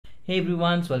Hey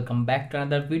everyone, so welcome back to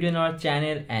another video in our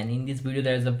channel, and in this video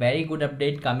there is a very good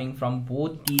update coming from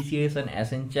both TCS and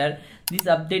Accenture. This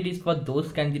update is for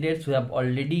those candidates who have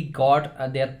already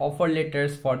got their offer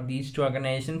letters for these two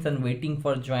organizations and waiting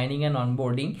for joining and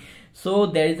onboarding. So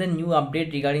there is a new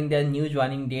update regarding their new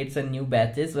joining dates and new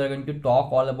batches. We are going to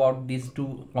talk all about these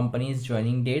two companies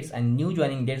joining dates and new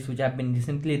joining dates which have been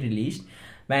recently released,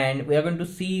 and we are going to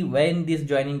see when these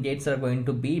joining dates are going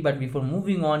to be. But before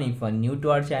moving on, if you are new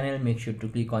to our channel, make sure to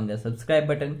click on the subscribe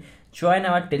button, join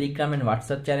our Telegram and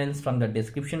WhatsApp channels from the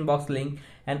description box link,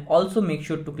 and also make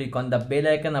sure to click on the bell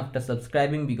icon after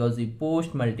subscribing, because we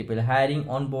post multiple hiring,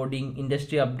 onboarding,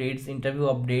 industry updates, interview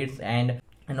updates, and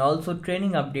also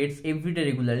training updates every day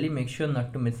regularly. Make sure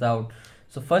not to miss out.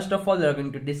 So first of all, we are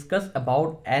going to discuss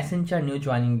about Accenture new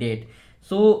joining date.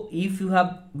 So if you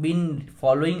have been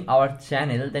following our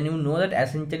channel, then you know that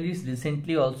Accenture is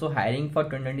recently also hiring for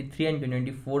 2023 and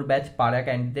 2024 batch para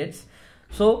candidates.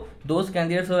 So those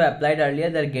candidates who have applied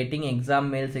earlier, they're getting exam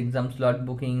mails, exam slot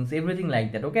bookings, everything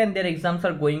like that. Okay, and their exams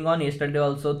are going on. Yesterday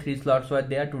also 3 slots were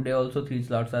there, today also 3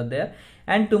 slots are there,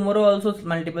 and tomorrow also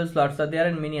multiple slots are there,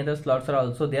 and many other slots are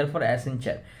also there for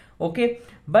Accenture. Okay,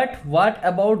 but what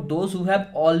about those who have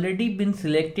already been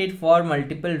selected for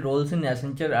multiple roles in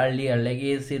Accenture earlier, like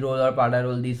ASC role or PADA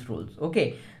role, these roles?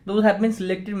 Okay, those have been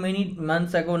selected many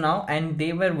months ago now, and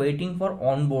they were waiting for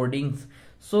onboardings.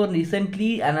 So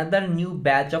recently another new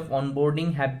batch of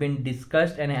onboarding have been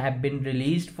discussed and have been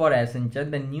released for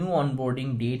Accenture. The new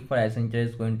onboarding date for Accenture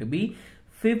is going to be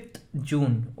 5th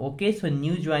June. Okay, so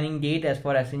new joining date as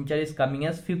for Accenture is coming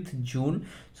as 5th June.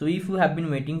 So if you have been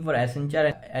waiting for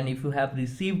Accenture and if you have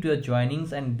received your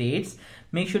joinings and dates,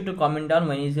 make sure to comment down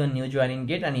when is your new joining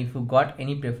date and if you got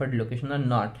any preferred location or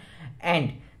not.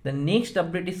 And the next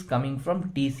update is coming from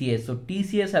TCS. So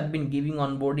TCS have been giving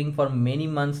onboarding for many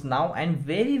months now, and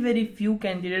very few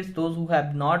candidates, those who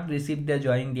have not received their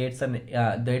joining dates and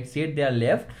dates yet, they are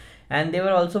left, and they were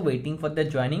also waiting for the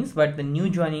joinings, but the new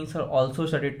joinings are also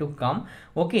started to come.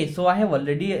 Okay, so I have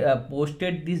already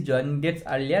posted these joining dates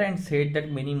earlier and said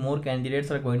that many more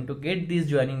candidates are going to get these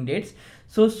joining dates.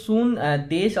 So soon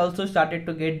they also started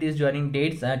to get these joining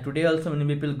dates. Today also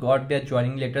many people got their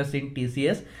joining letters in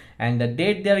TCS, and the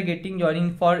date they are getting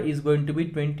joining for is going to be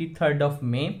 23rd of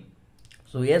May.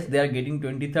 So yes, they are getting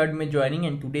 23rd May joining,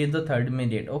 and today is the 3rd May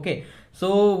date. Okay,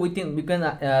 so we can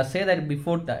say that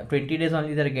before 20 days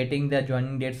only they are getting their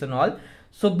joining dates and all.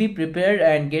 So be prepared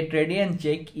and get ready and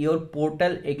check your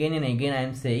portal again and again. I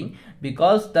am saying,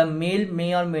 because the mail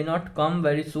may or may not come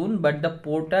very soon, but the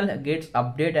portal gets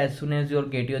update as soon as you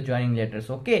get your joining letters.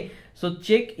 Okay, so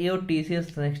check your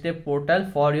TCS Next Step portal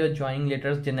for your joining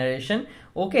letters generation.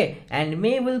 Okay, and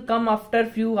May will come after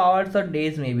few hours or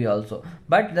days maybe also,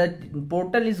 but the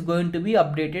portal is going to be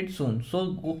updated soon.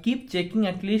 So keep checking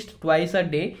at least twice a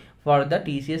day for the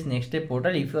TCS Next Step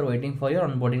portal if you are waiting for your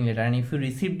onboarding letter. And if you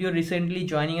received your recently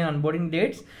joining and onboarding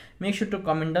dates, make sure to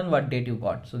comment down what date you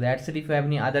got. So that's it. If you have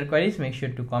any other queries, make sure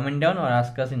to comment down or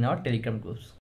ask us in our Telegram groups.